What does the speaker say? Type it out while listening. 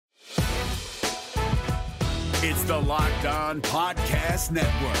It's the Locked On Podcast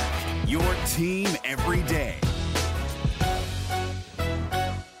Network, your team every day.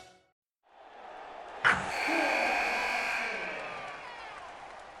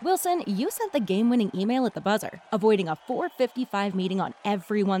 Wilson, you sent the game-winning email at the buzzer, avoiding a 4:55 meeting on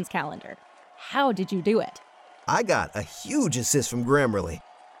everyone's calendar. How did you do it? I got a huge assist from Grammarly,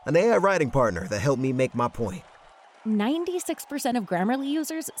 an AI writing partner that helped me make my point. 96% of Grammarly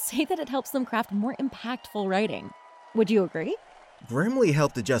users say that it helps them craft more impactful writing. Would you agree? Grammarly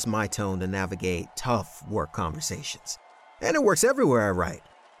helped adjust my tone to navigate tough work conversations. And it works everywhere I write,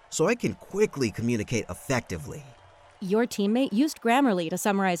 so I can quickly communicate effectively. Your teammate used Grammarly to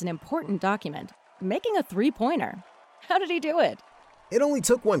summarize an important document, making a 3-pointer. How did he do it? It only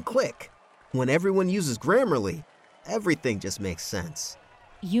took one click. When everyone uses Grammarly, everything just makes sense.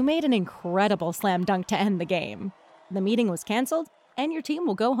 You made an incredible slam dunk to end the game. The meeting was canceled, and your team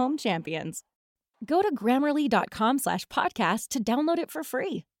will go home champions. Go to Grammarly.com/podcast to download it for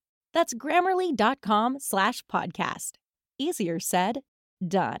free. That's Grammarly.com/podcast. Easier said,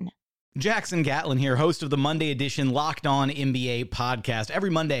 done. Jackson Gatlin here, host of the Monday edition Locked On NBA podcast. Every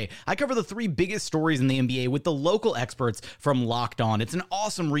Monday, I cover the 3 biggest stories in the NBA with the local experts from Locked On. It's an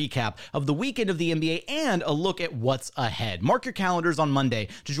awesome recap of the weekend of the NBA and a look at what's ahead. Mark your calendars on Monday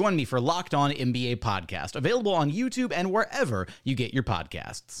to join me for Locked On NBA podcast, available on YouTube and wherever you get your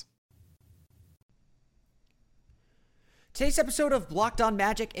podcasts. Today's episode of Locked On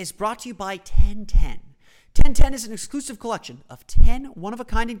Magic is brought to you by 1010. 1010 is an exclusive collection of 10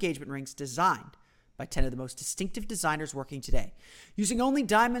 one-of-a-kind engagement rings designed by 10 of the most distinctive designers working today. Using only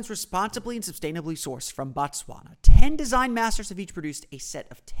diamonds responsibly and sustainably sourced from Botswana, 10 design masters have each produced a set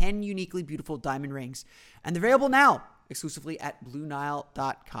of 10 uniquely beautiful diamond rings, and they're available now exclusively at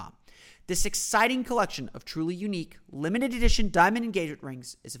BlueNile.com. This exciting collection of truly unique, limited edition diamond engagement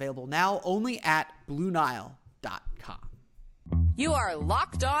rings is available now only at BlueNile.com. You are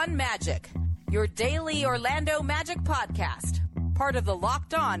Locked On Magic, your daily Orlando Magic podcast, part of the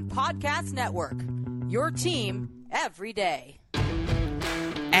Locked On Podcast Network, your team every day.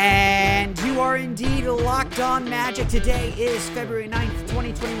 And you are indeed Locked On Magic. Today is February 9th,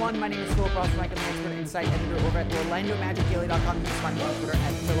 2021. My name is Philip Ross. I'm an expert insight editor over at OrlandoMagicDaily.com. You can find me on Twitter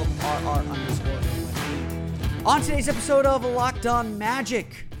at PhilipRR_. On today's episode of Locked On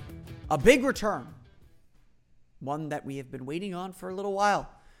Magic, a big return. One that we have been waiting on for a little while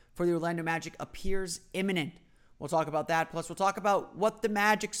for the Orlando Magic appears imminent. We'll talk about that. Plus, we'll talk about what the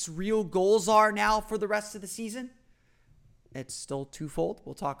Magic's real goals are now for the rest of the season. It's still twofold.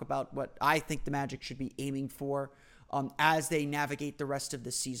 We'll talk about what I think the Magic should be aiming for as they navigate the rest of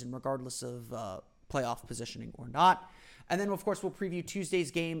the season, regardless of playoff positioning or not. And then, of course, we'll preview Tuesday's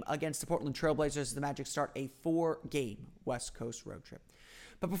game against the Portland Trailblazers as the Magic start a 4-game West Coast road trip.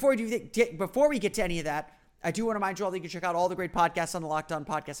 But before we get to any of that, I do want to remind you all that you can check out all the great podcasts on the Locked On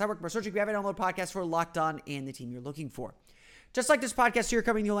Podcast Network by searching grab and download podcasts for Locked On and the team you're looking for. Just like this podcast here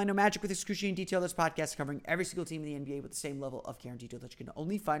covering the Orlando Magic with excruciating detail, this podcast covering every single team in the NBA with the same level of care and detail that you can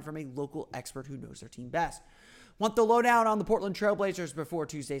only find from a local expert who knows their team best. Want the lowdown on the Portland Trailblazers before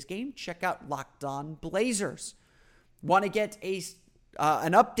Tuesday's game? Check out Locked On Blazers. Want to get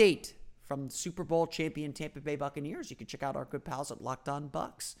an update from Super Bowl champion Tampa Bay Buccaneers? You can check out our good pals at Locked On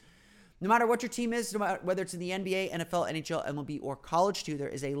Bucks. No matter what your team is, no matter whether it's in the NBA, NFL, NHL, MLB, or college too, there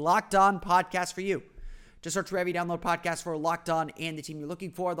is a Locked On podcast for you. Just search wherever you download podcasts for Locked On and the team you're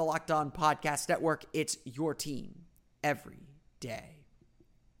looking for, the Locked On Podcast Network. It's your team every day.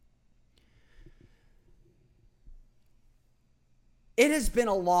 It has been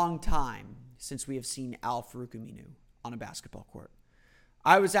a long time since we have seen Al-Farouq Aminu on a basketball court.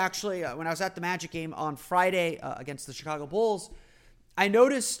 I was actually, when I was at the Magic game on Friday against the Chicago Bulls, I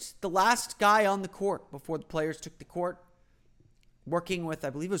noticed the last guy on the court before the players took the court, working with, I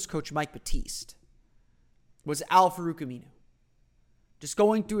believe it was Coach Mike Batiste, was Al-Farouq Aminu. Just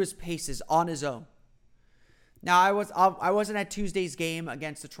going through his paces on his own. Now, I wasn't at Tuesday's game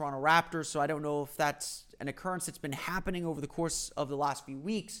against the Toronto Raptors, so I don't know if that's an occurrence that's been happening over the course of the last few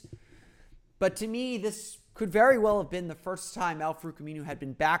weeks. But to me, this could very well have been the first time Al-Farouq Aminu had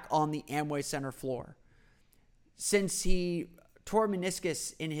been back on the Amway Center floor since he tore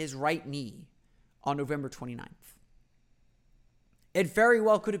meniscus in his right knee on November 29th. It very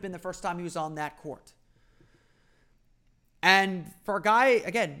well could have been the first time he was on that court. And for a guy,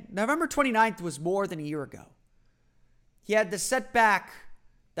 again, November 29th was more than a year ago. He had the setback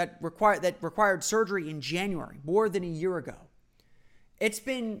that required surgery in January, more than a year ago. It's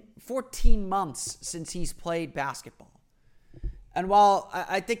been 14 months since he's played basketball. And while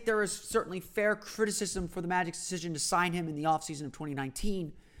I think there is certainly fair criticism for the Magic's decision to sign him in the offseason of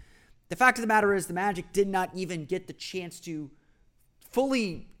 2019, The fact of the matter is the Magic did not even get the chance to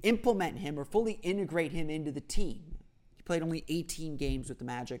fully implement him or fully integrate him into the team. He played only 18 games with the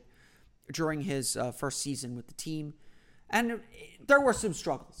Magic during his first season with the team, and there were some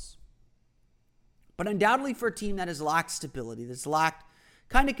struggles. But undoubtedly for a team that has lacked stability, that's lacked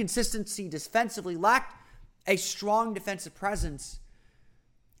kind of consistency defensively, lacked a strong defensive presence,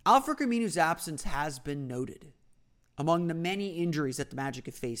 Al-Farouq Aminu's absence has been noted among the many injuries that the Magic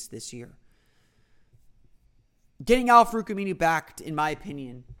have faced this year. Getting Al-Farouq Aminu back, in my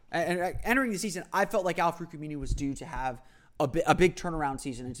opinion, and entering the season, I felt like Al-Farouq Aminu was due to have a big turnaround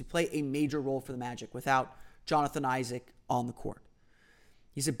season and to play a major role for the Magic without Jonathan Isaac on the court.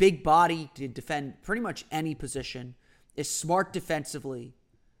 He's a big body to defend pretty much any position, is smart defensively.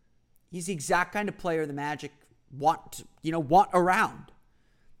 He's the exact kind of player the Magic want around.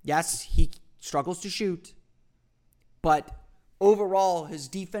 Yes, he struggles to shoot, but overall, his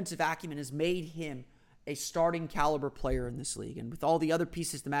defensive acumen has made him a starting caliber player in this league. And with all the other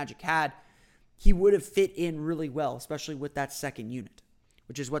pieces the Magic had, he would have fit in really well, especially with that second unit,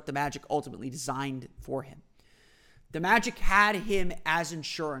 which is what the Magic ultimately designed for him. The Magic had him as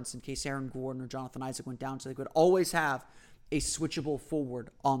insurance in case Aaron Gordon or Jonathan Isaac went down, so they could always have a switchable forward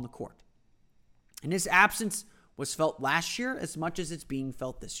on the court. And his absence was felt last year as much as it's being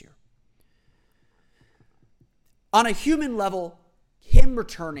felt this year. On a human level, him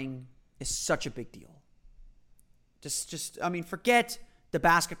returning is such a big deal. Forget the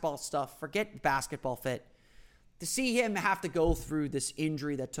basketball stuff, forget basketball fit. To see him have to go through this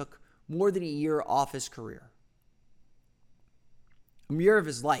injury that took more than a year off his career, a year of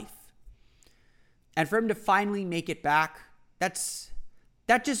his life, and for him to finally make it back, that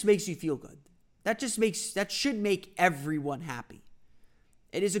just makes you feel good. That should make everyone happy.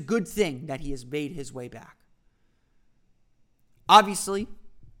 It is a good thing that he has made his way back. Obviously,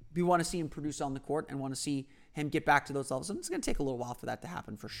 we want to see him produce on the court and want to see him get back to those levels. And it's going to take a little while for that to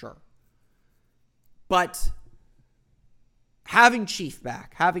happen for sure. But having Chief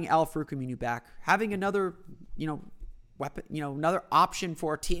back, having Al-Farouq Aminu back, having another, weapon, another option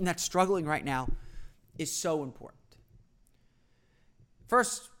for a team that's struggling right now is so important.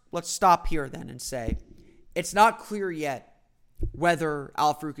 First, let's stop here then and say it's not clear yet whether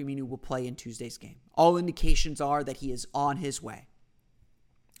Al-Farouq Aminu will play in Tuesday's game. All indications are that he is on his way.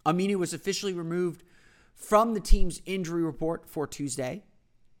 Aminu was officially removed from the team's injury report for Tuesday,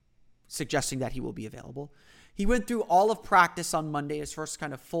 suggesting that he will be available. He went through all of practice on Monday, his first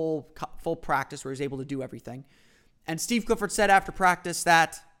kind of full practice where he was able to do everything. And Steve Clifford said after practice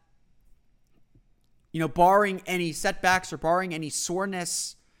that, barring any setbacks or barring any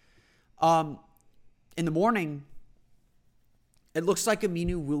soreness in the morning, it looks like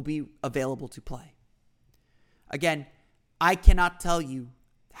Aminu will be available to play. Again, I cannot tell you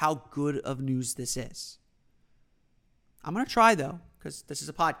how good of news this is. I'm going to try, though, because this is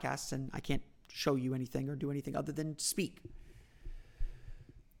a podcast and I can't show you anything or do anything other than speak.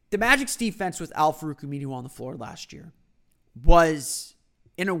 The Magic's defense with Al-Farouq Aminu on the floor last year was,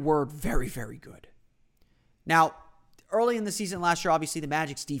 in a word, very, very good. Now, early in the season last year, obviously the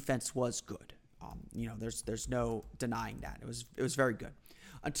Magic's defense was good. There's no denying that. It was very good.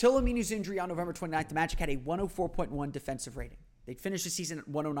 Until Aminu's injury on November 29th, the Magic had a 104.1 defensive rating. They'd finished the season at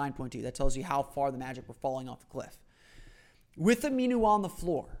 109.2. That tells you how far the Magic were falling off the cliff. With Aminu on the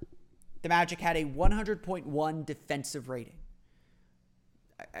floor, the Magic had a 100.1 defensive rating.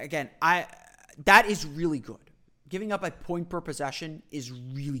 Again, that is really good. Giving up a point per possession is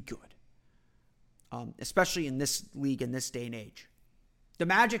really good, especially in this league in this day and age. The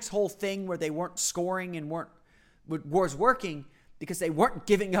Magic's whole thing where they weren't scoring and was working because they weren't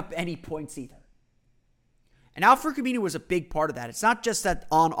giving up any points either. And Al-Farouq Aminu was a big part of that. It's not just that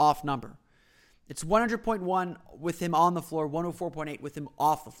on-off number. It's 100.1 with him on the floor, 104.8 with him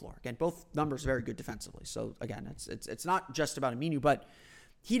off the floor. Again, both numbers very good defensively. So again, it's not just about Aminu, but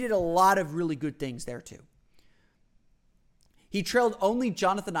he did a lot of really good things there too. He trailed only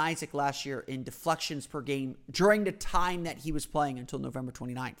Jonathan Isaac last year in deflections per game during the time that he was playing until November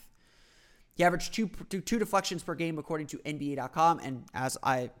 29th. He averaged two deflections per game according to NBA.com. And as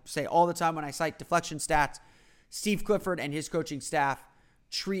I say all the time when I cite deflection stats, Steve Clifford and his coaching staff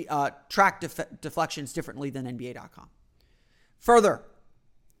track deflections differently than NBA.com. Further,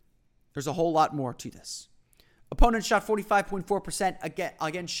 there's a whole lot more to this. Opponents shot 45.4%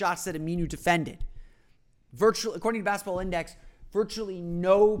 against shots that Aminu defended. Virtually, according to Basketball Index, virtually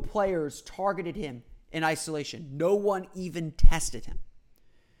no players targeted him in isolation. No one even tested him.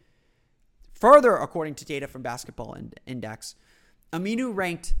 Further, according to data from Basketball Index, Aminu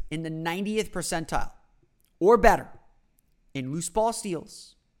ranked in the 90th percentile or better in loose ball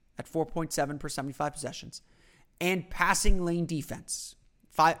steals at 4.7 per 75 possessions, and passing lane defense,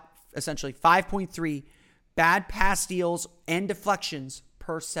 essentially 5.3 bad pass steals and deflections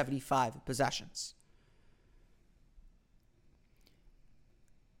per 75 possessions.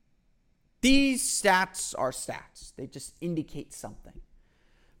 These stats are stats. They just indicate something.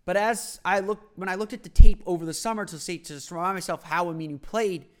 But when I looked at the tape over the summer to just remind myself how Aminu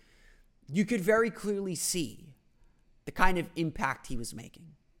played, you could very clearly see the kind of impact he was making.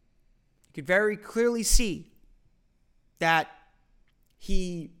 You could very clearly see that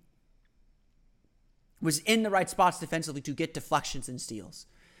he was in the right spots defensively to get deflections and steals.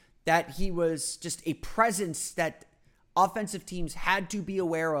 That he was just a presence that offensive teams had to be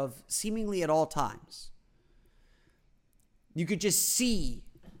aware of seemingly at all times. You could just see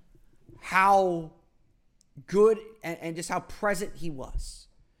how good and just how present he was.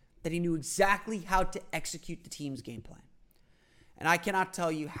 That he knew exactly how to execute the team's game plan. And I cannot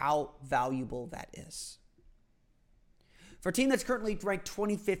tell you how valuable that is. For a team that's currently ranked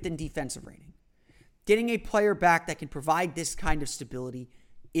 25th in defensive rating, getting a player back that can provide this kind of stability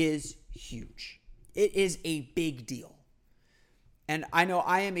is huge. It is a big deal. And I know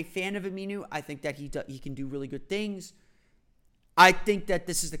I am a fan of Aminu. I think that he can do really good things. I think that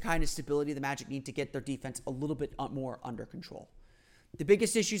this is the kind of stability the Magic need to get their defense a little bit more under control. The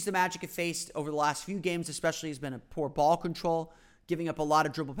biggest issues the Magic have faced over the last few games especially has been a poor ball control, giving up a lot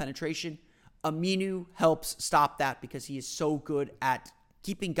of dribble penetration. Aminu helps stop that because he is so good at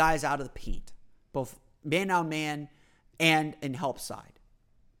keeping guys out of the paint, both man-on-man and in help side.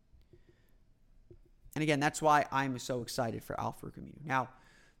 And again, that's why I'm so excited for Al-Farouq Aminu. Now,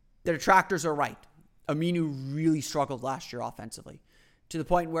 the detractors are right. Aminu really struggled last year offensively to the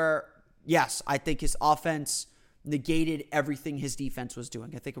point where, yes, I think his offense negated everything his defense was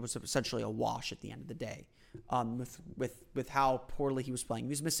doing. I think it was essentially a wash at the end of the day with how poorly he was playing. He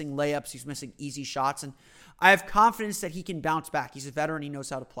was missing layups. He was missing easy shots. And I have confidence that he can bounce back. He's a veteran. He knows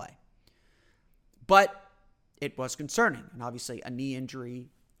how to play. But it was concerning. And obviously a knee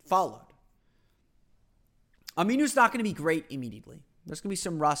injury followed. Aminu's not going to be great immediately. There's going to be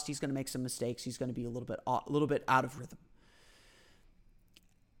some rust. He's going to make some mistakes. He's going to be a little bit out of rhythm.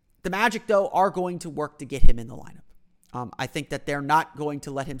 The Magic, though, are going to work to get him in the lineup. I think that they're not going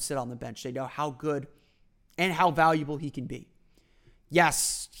to let him sit on the bench. They know how good and how valuable he can be.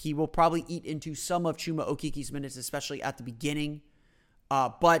 Yes, he will probably eat into some of Chuma Okeke's minutes, especially at the beginning.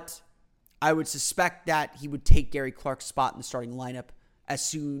 But I would suspect that he would take Gary Clark's spot in the starting lineup as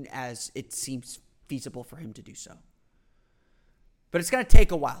soon as it seems feasible for him to do so. But it's going to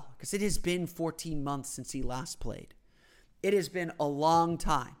take a while because it has been 14 months since he last played. It has been a long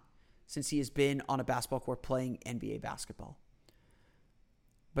time since he has been on a basketball court playing NBA basketball.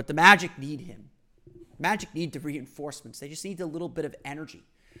 But the Magic need him. Magic need the reinforcements. They just need a little bit of energy.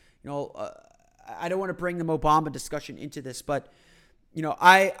 I don't want to bring the Mo Bamba discussion into this, but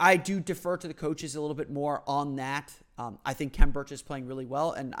I do defer to the coaches a little bit more on that. I think Khem Birch is playing really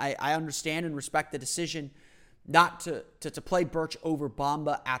well, and I understand and respect the decision not to play Birch over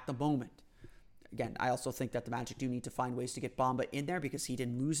Bamba at the moment. Again, I also think that the Magic do need to find ways to get Bamba in there because he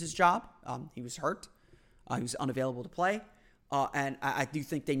didn't lose his job. He was hurt. He was unavailable to play. And I do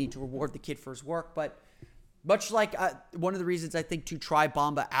think they need to reward the kid for his work. But much like one of the reasons I think to try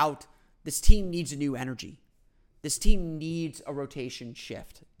Bamba out, this team needs a new energy. This team needs a rotation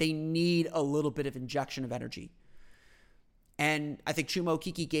shift. They need a little bit of injection of energy. And I think Chuma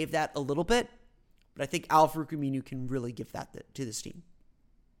Okeke gave that a little bit. But I think Al-Farouq Aminu can really give that to this team.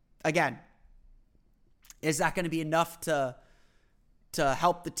 Again, is that going to be enough to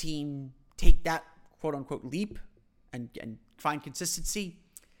help the team take that quote-unquote leap and find consistency?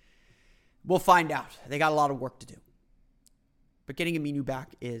 We'll find out. They got a lot of work to do. But getting Aminu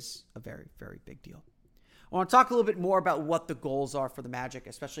back is a very, very big deal. I want to talk a little bit more about what the goals are for the Magic,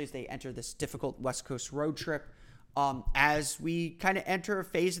 especially as they enter this difficult West Coast road trip. As we kind of enter a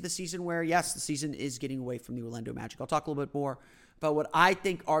phase of the season where, yes, the season is getting away from the Orlando Magic. I'll talk a little bit more about what I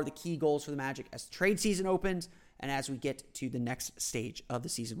think are the key goals for the Magic as the trade season opens and as we get to the next stage of the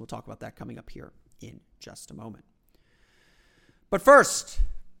season. We'll talk about that coming up here in just a moment. But first,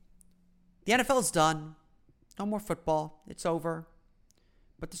 the NFL is done. No more football. It's over.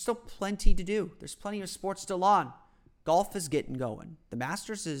 But there's still plenty to do. There's plenty of sports still on. Golf is getting going. The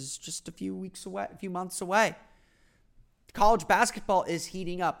Masters is just a few months away. College basketball is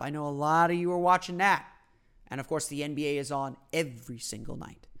heating up. I know a lot of you are watching that. And of course, the NBA is on every single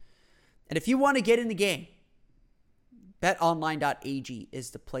night. And if you want to get in the game, betonline.ag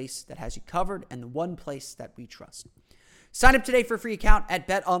is the place that has you covered and the one place that we trust. Sign up today for a free account at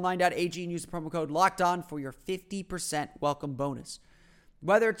betonline.ag and use the promo code LOCKEDON for your 50% welcome bonus.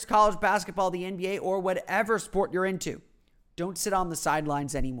 Whether it's college basketball, the NBA, or whatever sport you're into, don't sit on the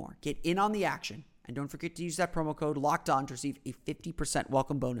sidelines anymore. Get in on the action. And don't forget to use that promo code LOCKEDON to receive a 50%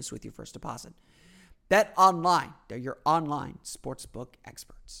 welcome bonus with your first deposit. Bet online. They're your online sportsbook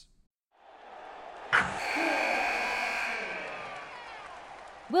experts.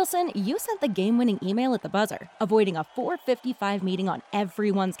 Wilson, you sent the game-winning email at the buzzer, avoiding a 4:55 meeting on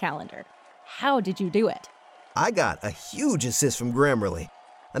everyone's calendar. How did you do it? I got a huge assist from Grammarly,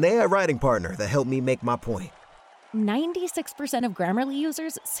 an AI writing partner that helped me make my point. 96% of Grammarly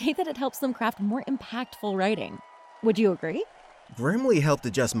users say that it helps them craft more impactful writing. Would you agree? Grammarly helped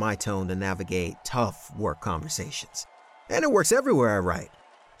adjust my tone to navigate tough work conversations. And it works everywhere I write,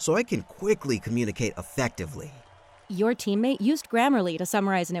 so I can quickly communicate effectively. Your teammate used Grammarly to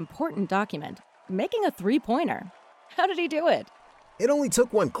summarize an important document, making a 3-pointer. How did he do it? It only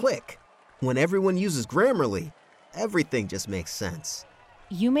took one click. When everyone uses Grammarly, everything just makes sense.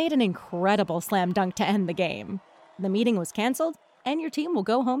 You made an incredible slam dunk to end the game. The meeting was canceled, and your team will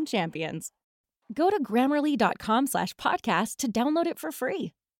go home champions. Go to Grammarly.com/podcast to download it for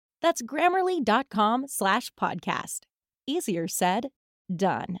free. That's Grammarly.com/podcast. Easier said,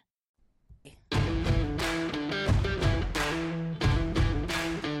 done.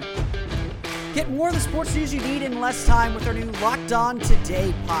 Get more of the sports news you need in less time with our new Locked On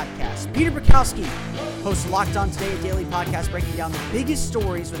Today podcast. Peter Bukowski hosts Locked On Today, a daily podcast breaking down the biggest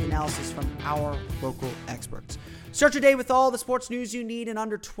stories with analysis from our local experts. Start your day with all the sports news you need in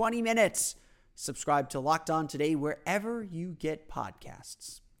under 20 minutes. Subscribe to Locked On Today wherever you get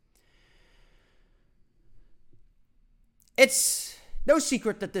podcasts. It's no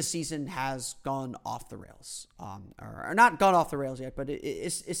secret that this season has gone off the rails. Or not gone off the rails yet, but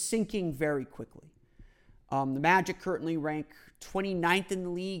it's sinking very quickly. The Magic currently rank 29th in the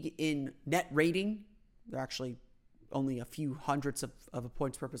league in net rating. They're actually only a few hundredths of a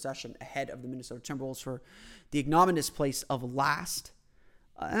points per possession ahead of the Minnesota Timberwolves for the ignominious place of last.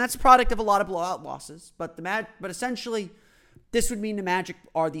 And that's a product of a lot of blowout losses. But essentially, this would mean the Magic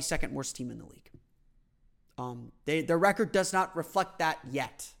are the second worst team in the league. Their record does not reflect that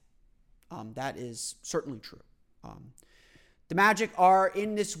yet. That is certainly true. The Magic are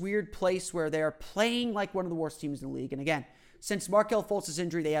in this weird place where they're playing like one of the worst teams in the league. And again, since Markelle Fultz's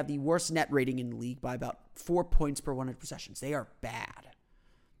injury, they have the worst net rating in the league by about 4 points per 100 possessions. They are bad.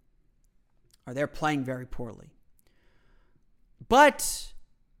 Or they're playing very poorly. But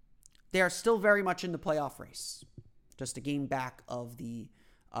they are still very much in the playoff race. Just a game back of the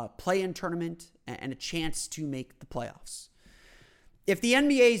play-in tournament and a chance to make the playoffs. If the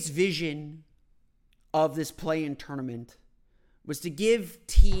NBA's vision of this play-in tournament was to give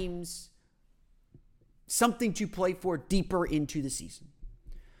teams something to play for deeper into the season,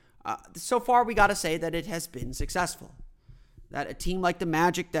 so far we got to say that it has been successful. That a team like the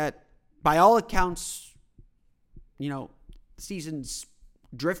Magic that, by all accounts, season's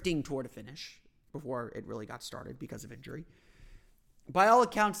drifting toward a finish before it really got started because of injury. By all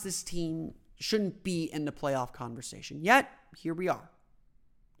accounts, this team shouldn't be in the playoff conversation. Yet, here we are.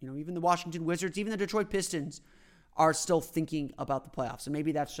 Even the Washington Wizards, even the Detroit Pistons are still thinking about the playoffs. And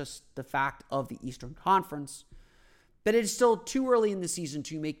maybe that's just the fact of the Eastern Conference. But it is still too early in the season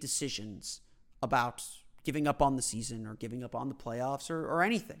to make decisions about giving up on the season or giving up on the playoffs or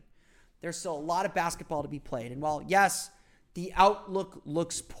anything. There's still a lot of basketball to be played. And while, yes, the outlook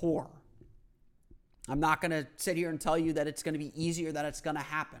looks poor, I'm not going to sit here and tell you that it's going to be easy or that it's going to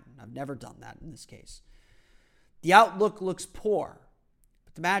happen. I've never done that in this case. The outlook looks poor,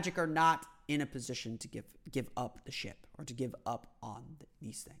 but the Magic are not in a position to give up the ship or to give up on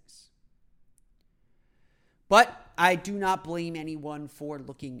these things. But I do not blame anyone for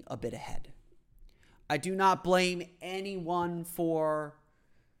looking a bit ahead. I do not blame anyone for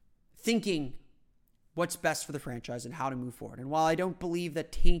thinking what's best for the franchise and how to move forward. And while I don't believe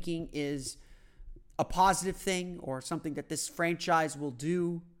that tanking is a positive thing or something that this franchise will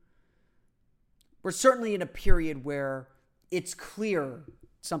do, we're certainly in a period where it's clear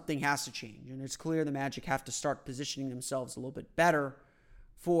something has to change. And it's clear the Magic have to start positioning themselves a little bit better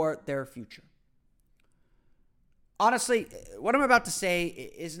for their future. Honestly, what I'm about to say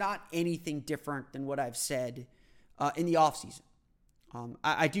is not anything different than what I've said in the offseason.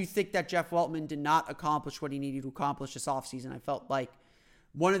 I do think that Jeff Weltman did not accomplish what he needed to accomplish this offseason. I felt like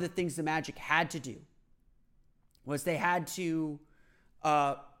one of the things the Magic had to do was they had to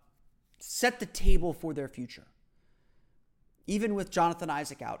set the table for their future. Even with Jonathan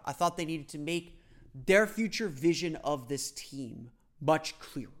Isaac out, I thought they needed to make their future vision of this team much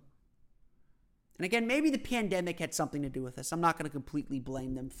clearer. And again, maybe the pandemic had something to do with this. I'm not going to completely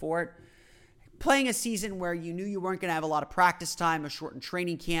blame them for it. playing a season where you knew you weren't going to have a lot of practice time, a shortened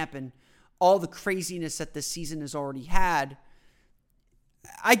training camp, and all the craziness that this season has already had,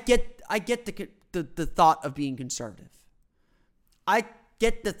 I get the thought of being conservative. I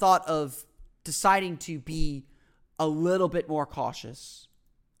get the thought of deciding to be a little bit more cautious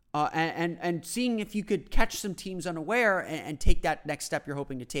and seeing if you could catch some teams unaware and take that next step you're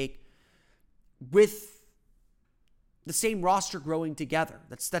hoping to take with the same roster growing together.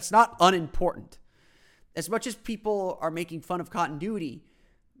 That's not unimportant. As much as people are making fun of continuity,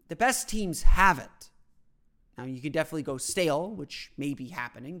 the best teams have it. Now, you could definitely go stale, which may be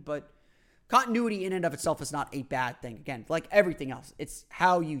happening, but continuity in and of itself is not a bad thing. Again, like everything else, it's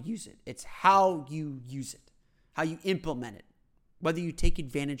how you use it. It's how you use it, how you implement it, whether you take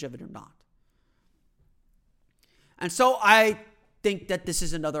advantage of it or not. And so I think that this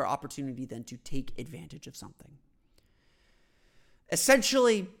is another opportunity then to take advantage of something.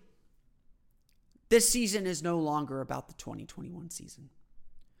 Essentially, this season is no longer about the 2021 season.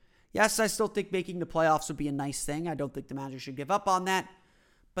 Yes, I still think making the playoffs would be a nice thing. I don't think the Magic should give up on that.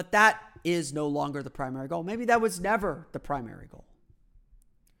 But that is no longer the primary goal. Maybe that was never the primary goal.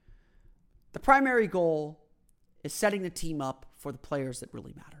 The primary goal is setting the team up for the players that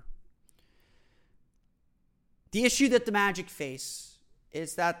really matter. The issue that the Magic face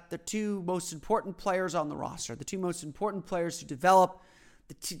is that the two most important players on the roster, the two most important players to develop,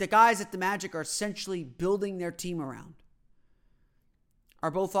 the guys that the Magic are essentially building their team around, are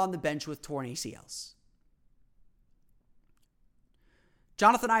both on the bench with torn ACLs.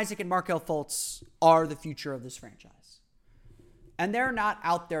 Jonathan Isaac and Markelle Fultz are the future of this franchise. And they're not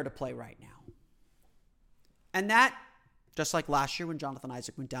out there to play right now. And that, just like last year when Jonathan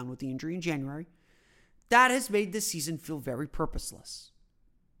Isaac went down with the injury in January, that has made this season feel very purposeless.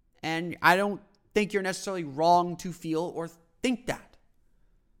 And I don't think you're necessarily wrong to feel or think that.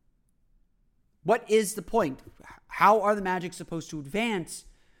 What is the point? How are the Magic supposed to advance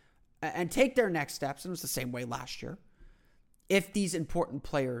and take their next steps? And it was the same way last year, if these important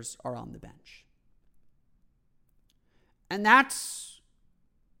players are on the bench. And that's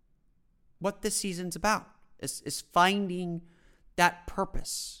what this season's about, is finding that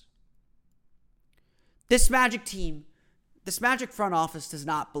purpose. This Magic team, this Magic front office does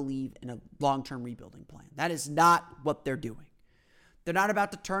not believe in a long-term rebuilding plan. That is not what they're doing. They're not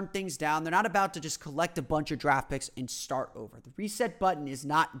about to turn things down. They're not about to just collect a bunch of draft picks and start over. The reset button is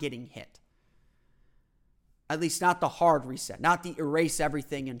not getting hit. At least not the hard reset, not the erase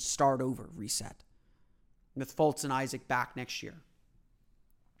everything and start over reset. With Fultz and Isaac back next year.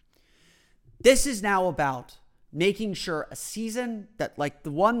 This is now about making sure a season that, like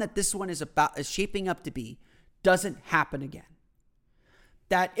the one that this one is shaping up to be, doesn't happen again.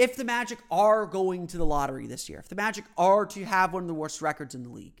 That if the Magic are going to the lottery this year, if the Magic are to have one of the worst records in the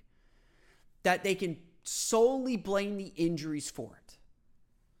league, that they can solely blame the injuries for it.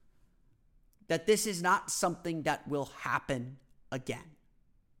 That this is not something that will happen again.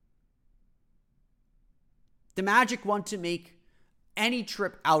 The Magic want to make any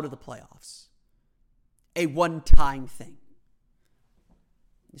trip out of the playoffs a one-time thing.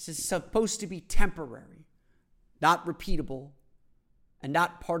 This is supposed to be temporary, not repeatable, and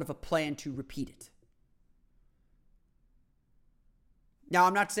not part of a plan to repeat it. Now,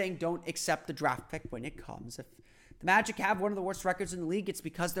 I'm not saying don't accept the draft pick when it comes. If the Magic have one of the worst records in the league, it's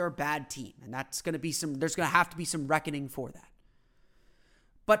because they're a bad team. And there's going to have to be some reckoning for that.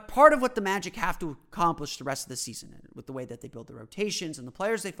 But part of what the Magic have to accomplish the rest of the season, with the way that they build their rotations and the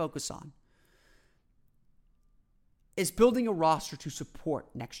players they focus on, is building a roster to support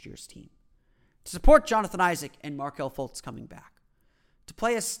next year's team. To support Jonathan Isaac and Markelle Fultz coming back. To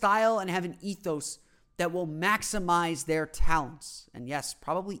play a style and have an ethos that will maximize their talents. And yes,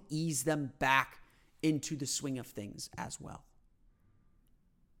 probably ease them back into the swing of things as well.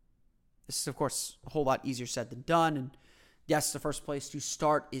 This is, of course, a whole lot easier said than done. And yes, the first place to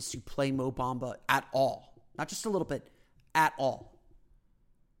start is to play Mo Bamba at all. Not just a little bit, at all.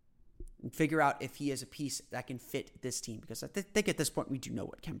 And figure out if he is a piece that can fit this team. Because I think at this point we do know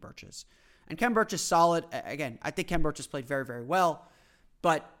what Khem Birch is. And Khem Birch is solid. Again, I think Khem Birch has played very, very well.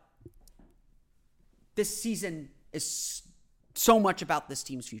 But this season is so much about this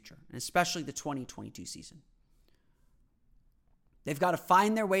team's future. And especially the 2022 season. They've got to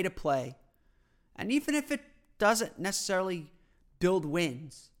find their way to play. And even if it doesn't necessarily build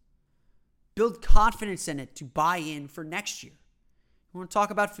wins, build confidence in it to buy in for next year. You want to talk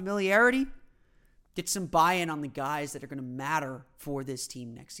about familiarity? Get some buy-in on the guys that are going to matter for this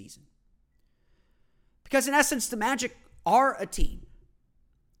team next season. Because in essence, the Magic are a team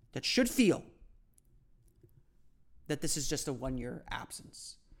that should feel that this is just a one-year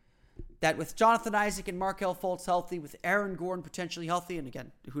absence. that with Jonathan Isaac and Markelle Fultz healthy, with Aaron Gordon potentially healthy, and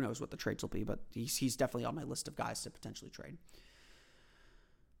again, who knows what the trades will be, but he's definitely on my list of guys to potentially trade.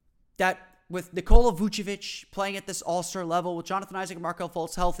 That with Nikola Vucevic playing at this all-star level, with Jonathan Isaac and Markelle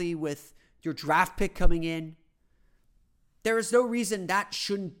Fultz healthy, with your draft pick coming in, there is no reason that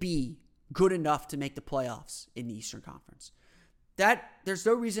shouldn't be good enough to make the playoffs in the Eastern Conference. There's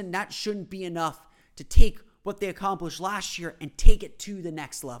no reason that shouldn't be enough to take what they accomplished last year and take it to the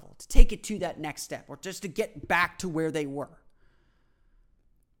next level, to take it to that next step, or just to get back to where they were.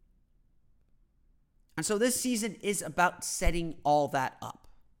 And so this season is about setting all that up.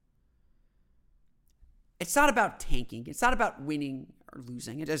 It's not about tanking. It's not about winning or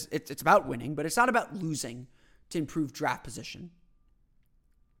losing. It's about winning, but it's not about losing to improve draft position.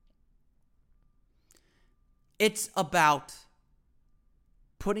 It's about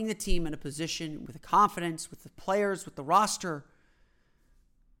putting the team in a position with the confidence, with the players, with the roster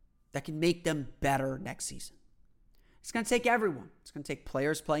that can make them better next season. It's going to take everyone. It's going to take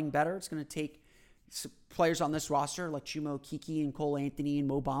players playing better. It's going to take players on this roster like Chuma Okeke and Cole Anthony and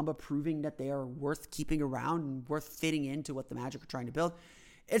Mo Bamba proving that they are worth keeping around and worth fitting into what the Magic are trying to build.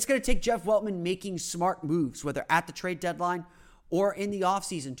 It's going to take Jeff Weltman making smart moves, whether at the trade deadline or in the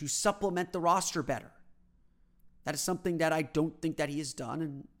offseason, to supplement the roster better. That is something that I don't think that he has done,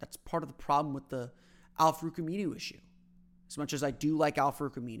 and that's part of the problem with the Al-Farouq Aminu issue. As much as I do like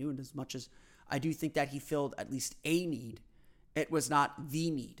Al-Farouq Aminu, and as much as I do think that he filled at least a need, it was not the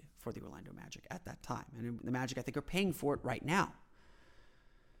need for the Orlando Magic at that time. And the Magic, I think, are paying for it right now.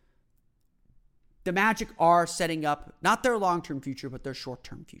 The Magic are setting up not their long-term future, but their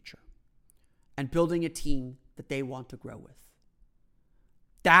short-term future, and building a team that they want to grow with.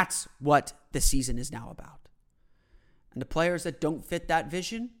 That's what the season is now about. And the players that don't fit that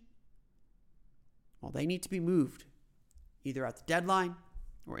vision, well, they need to be moved either at the deadline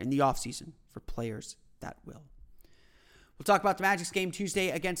or in the offseason for players that will. We'll talk about the Magic's game Tuesday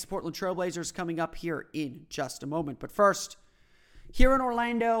against the Portland Trailblazers coming up here in just a moment. But first, here in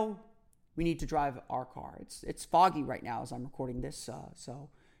Orlando, we need to drive our car. It's foggy right now as I'm recording this, so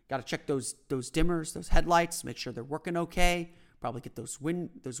got to check those dimmers, those headlights, make sure they're working okay. Probably get those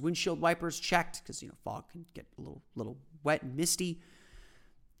windshield wipers checked because fog can get a little wet and misty.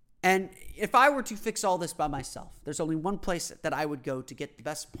 And if I were to fix all this by myself, there's only one place that I would go to get the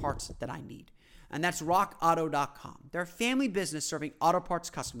best parts that I need, and that's RockAuto.com. They're a family business serving auto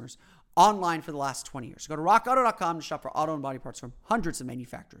parts customers online for the last 20 years. Go to RockAuto.com to shop for auto and body parts from hundreds of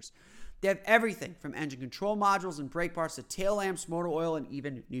manufacturers. They have everything from engine control modules and brake parts to tail lamps, motor oil, and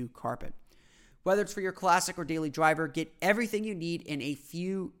even new carpet. Whether it's for your classic or daily driver, get everything you need in a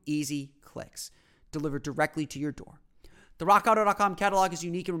few easy clicks, delivered directly to your door. The RockAuto.com catalog is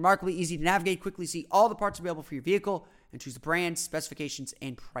unique and remarkably easy to navigate. Quickly see all the parts available for your vehicle and choose the brands, specifications,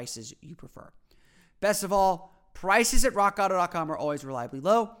 and prices you prefer. Best of all, prices at RockAuto.com are always reliably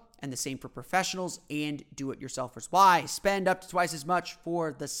low, and the same for professionals and do-it-yourselfers. Why spend up to twice as much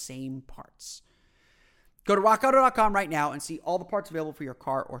for the same parts? Go to RockAuto.com right now and see all the parts available for your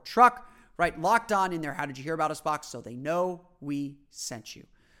car or truck. Right, Locked On in their How Did You Hear About Us box so they know we sent you.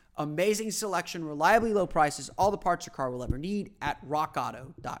 Amazing selection, reliably low prices, all the parts your car will ever need at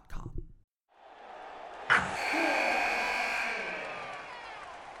RockAuto.com.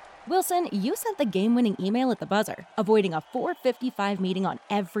 Wilson, you sent the game-winning email at the buzzer, avoiding a 4:55 meeting on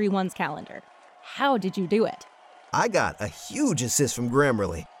everyone's calendar. How did you do it? I got a huge assist from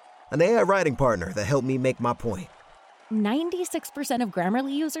Grammarly, an AI writing partner that helped me make my point. 96% of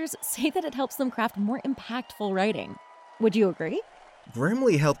Grammarly users say that it helps them craft more impactful writing. Would you agree?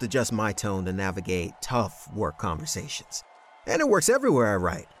 Grammarly helped adjust my tone to navigate tough work conversations. And it works everywhere I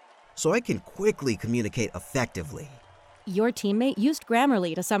write, so I can quickly communicate effectively. Your teammate used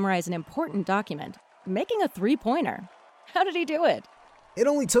Grammarly to summarize an important document, making a 3-pointer. How did he do it? It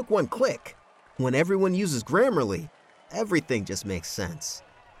only took one click. When everyone uses Grammarly, everything just makes sense.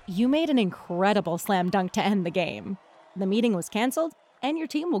 You made an incredible slam dunk to end the game. The meeting was canceled, and your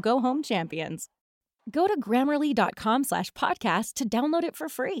team will go home champions. Go to Grammarly.com/podcast to download it for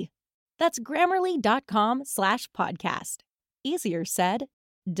free. That's Grammarly.com/podcast. Easier said,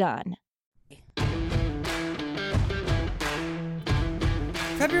 done.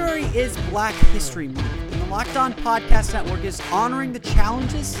 February is Black History Month, and the Locked On Podcast Network is honoring the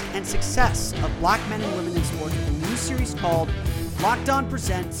challenges and success of Black men and women in sports with a new series called Locked On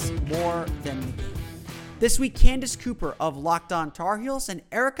Presents More Than the Game. This week, Candace Cooper of Locked On Tar Heels and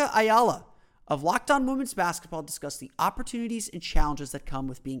Erica Ayala of Locked On Women's Basketball discuss the opportunities and challenges that come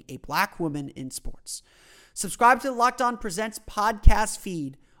with being a Black woman in sports. Subscribe to the Locked On Presents podcast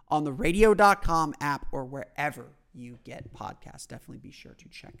feed on the radio.com app or wherever you get podcasts. Definitely be sure to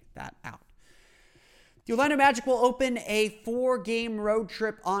check that out. The Orlando Magic will open a 4-game road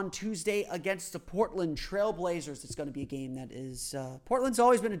trip on Tuesday against the Portland Trail Blazers. It's going to be a game that is... Portland's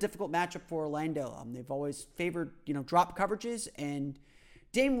always been a difficult matchup for Orlando. They've always favored, drop coverages, and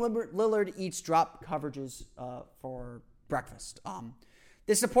Dame Lillard eats drop coverages for breakfast.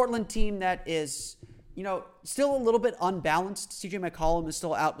 This is a Portland team that is, still a little bit unbalanced. CJ McCollum is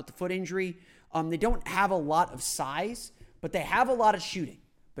still out with the foot injury. They don't have a lot of size, but they have a lot of shooting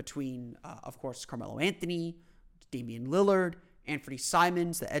between, of course, Carmelo Anthony, Damian Lillard, Anthony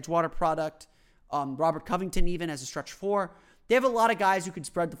Simons, the Edgewater product, Robert Covington even as a stretch 4. They have a lot of guys who can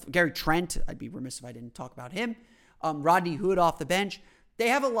spread Gary Trent. I'd be remiss if I didn't talk about him. Rodney Hood off the bench. They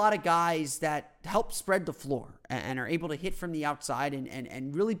have a lot of guys that help spread the floor and are able to hit from the outside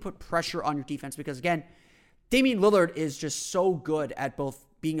and really put pressure on your defense because, again, Damian Lillard is just so good at both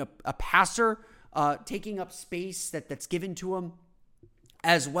being a passer, taking up space that's given to him,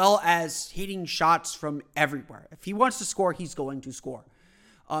 as well as hitting shots from everywhere. If he wants to score, he's going to score.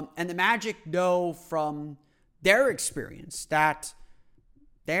 And the Magic know from their experience that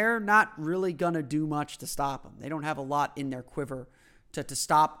they're not really going to do much to stop him. They don't have a lot in their quiver to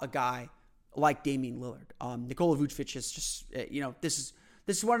stop a guy like Damian Lillard. Nikola Vucevic is just, this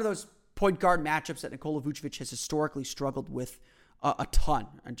is one of those point guard matchups that Nikola Vucevic has historically struggled with a ton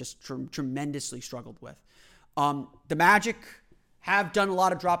and just tremendously struggled with. The Magic have done a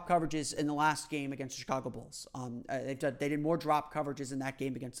lot of drop coverages in the last game against the Chicago Bulls. They did more drop coverages in that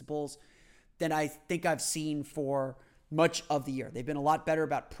game against the Bulls than I think I've seen for much of the year. They've been a lot better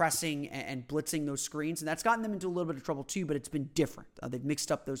about pressing and blitzing those screens, and that's gotten them into a little bit of trouble too, but it's been different. They've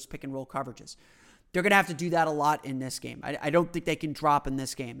mixed up those pick and roll coverages. They're going to have to do that a lot in this game. I don't think they can drop in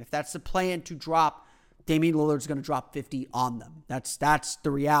this game. If that's the plan to drop, Damian Lillard's going to drop 50 on them. That's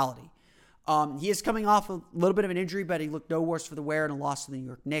the reality. He is coming off a little bit of an injury, but he looked no worse for the wear in a loss to the New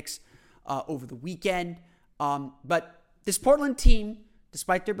York Knicks over the weekend. But this Portland team,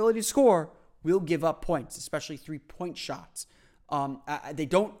 despite their ability to score, will give up points, especially 3-point shots. They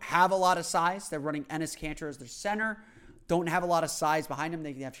don't have a lot of size. They're running Enes Kanter as their center. Don't have a lot of size behind them.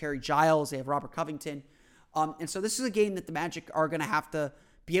 They have Harry Giles. They have Robert Covington. And so this is a game that the Magic are going to have to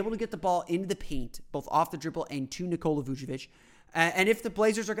be able to get the ball into the paint, both off the dribble and to Nikola Vucevic. And if the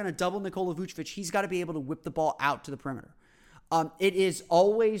Blazers are going to double Nikola Vucevic, he's got to be able to whip the ball out to the perimeter. It is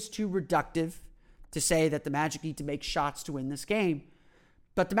always too reductive to say that the Magic need to make shots to win this game.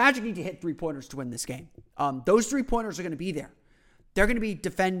 But the Magic need to hit 3-pointers to win this game. Those 3-pointers are going to be there. They're going to be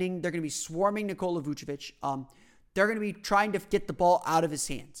defending. They're going to be swarming Nikola Vucevic. They're going to be trying to get the ball out of his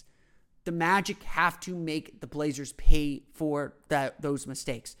hands. The Magic have to make the Blazers pay for those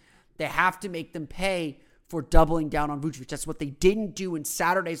mistakes. They have to make them pay for doubling down on Vucevic. That's what they didn't do in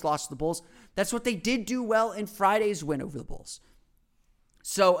Saturday's loss to the Bulls. That's what they did do well in Friday's win over the Bulls.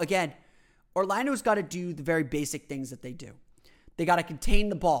 So again, Orlando's got to do the very basic things that they do. They got to contain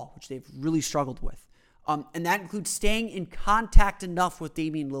the ball, which they've really struggled with. And that includes staying in contact enough with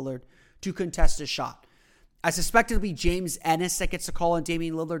Damian Lillard to contest a shot. I suspect it'll be James Ennis that gets the call on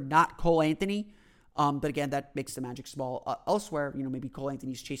Damian Lillard, not Cole Anthony. But again, that makes the Magic small elsewhere. Maybe Cole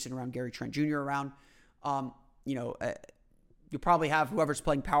Anthony's chasing around Gary Trent Jr. around. You'll probably have whoever's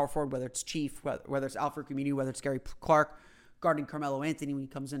playing power forward, whether it's Chief, whether it's Alfred Camino, whether it's Gary Clark, guarding Carmelo Anthony when he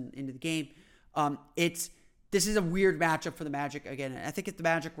comes into the game. This is a weird matchup for the Magic. Again, I think if the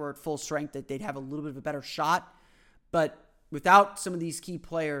Magic were at full strength, that they'd have a little bit of a better shot. But without some of these key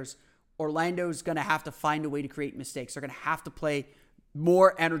players, Orlando's going to have to find a way to create mistakes. They're going to have to play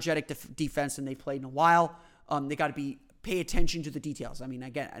more energetic defense than they've played in a while. They got to pay attention to the details. I mean,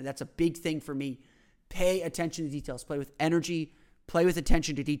 again, that's a big thing for me. Pay attention to details. Play with energy. Play with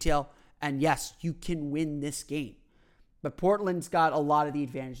attention to detail. And yes, you can win this game. But Portland's got a lot of the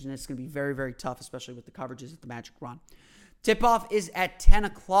advantage, and it's going to be very, very tough, especially with the coverages that the Magic run. Tip-off is at 10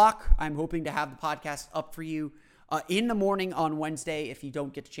 o'clock. I'm hoping to have the podcast up for you in the morning on Wednesday. If you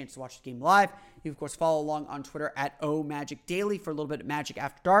don't get the chance to watch the game live, you, of course, follow along on Twitter at @OMagicDaily for a little bit of Magic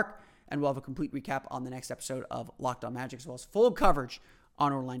After Dark, and we'll have a complete recap on the next episode of Locked On Magic, as well as full coverage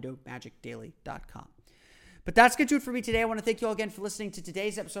on OrlandoMagicDaily.com. But that's going to do it for me today. I want to thank you all again for listening to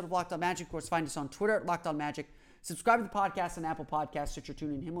today's episode of Locked On Magic. Of course, find us on Twitter at Locked On Magic. Subscribe to the podcast on Apple Podcasts, Stitcher,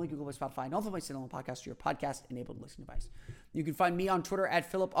 TuneIn, Himalaya, Google Play, Spotify, and all the places on the podcast to your podcast-enabled listening device. You can find me on Twitter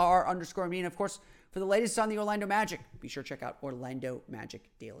at PhilipR_me. And, of course, for the latest on the Orlando Magic, be sure to check out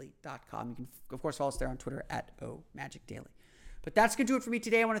OrlandoMagicDaily.com. You can, of course, follow us there on Twitter at @OMagicDaily. But that's going to do it for me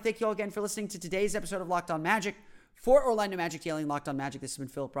today. I want to thank you all again for listening to today's episode of Locked On Magic. For Orlando Magic Daily and Locked On Magic, this has been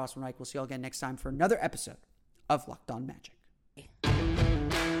Philip Rossman-Reich. We'll see you all again next time for another episode of Locked On Magic.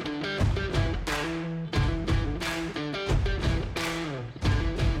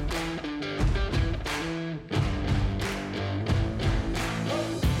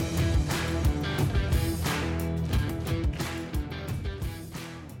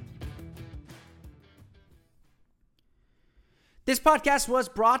 This podcast was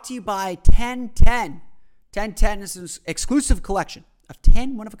brought to you by 1010. 1010 is an exclusive collection of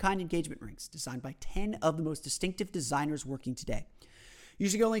 10 one-of-a-kind engagement rings designed by 10 of the most distinctive designers working today.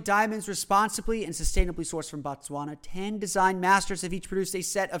 Using only diamonds responsibly and sustainably sourced from Botswana, 10 design masters have each produced a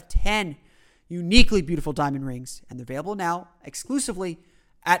set of 10 uniquely beautiful diamond rings, and they're available now exclusively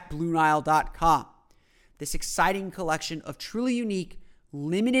at BlueNile.com. This exciting collection of truly unique,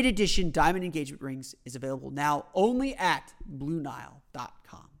 limited edition diamond engagement rings is available now only at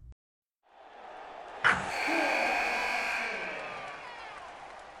BlueNile.com.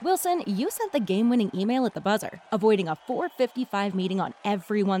 Wilson, you sent the game-winning email at the buzzer, avoiding a 4:55 meeting on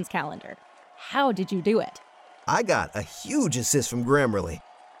everyone's calendar. How did you do it? I got a huge assist from Grammarly,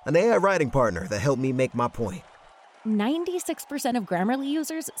 an AI writing partner that helped me make my point. 96% of Grammarly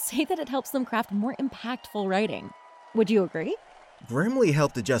users say that it helps them craft more impactful writing. Would you agree? Grammarly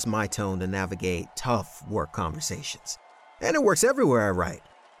helped adjust my tone to navigate tough work conversations. And it works everywhere I write,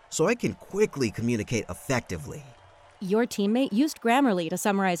 so I can quickly communicate effectively. Your teammate used Grammarly to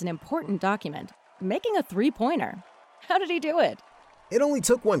summarize an important document, making a 3-pointer. How did he do it? It only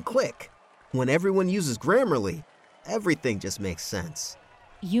took one click. When everyone uses Grammarly, everything just makes sense.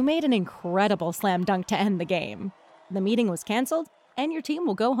 You made an incredible slam dunk to end the game. The meeting was canceled, and your team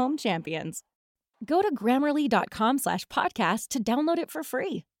will go home champions. Go to Grammarly.com/podcast to download it for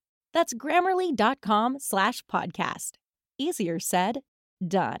free. That's Grammarly.com/podcast. Easier said,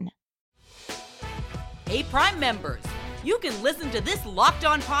 done. Hey, Prime members, you can listen to this Locked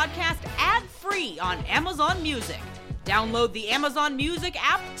On podcast ad-free on Amazon Music. Download the Amazon Music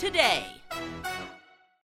app today.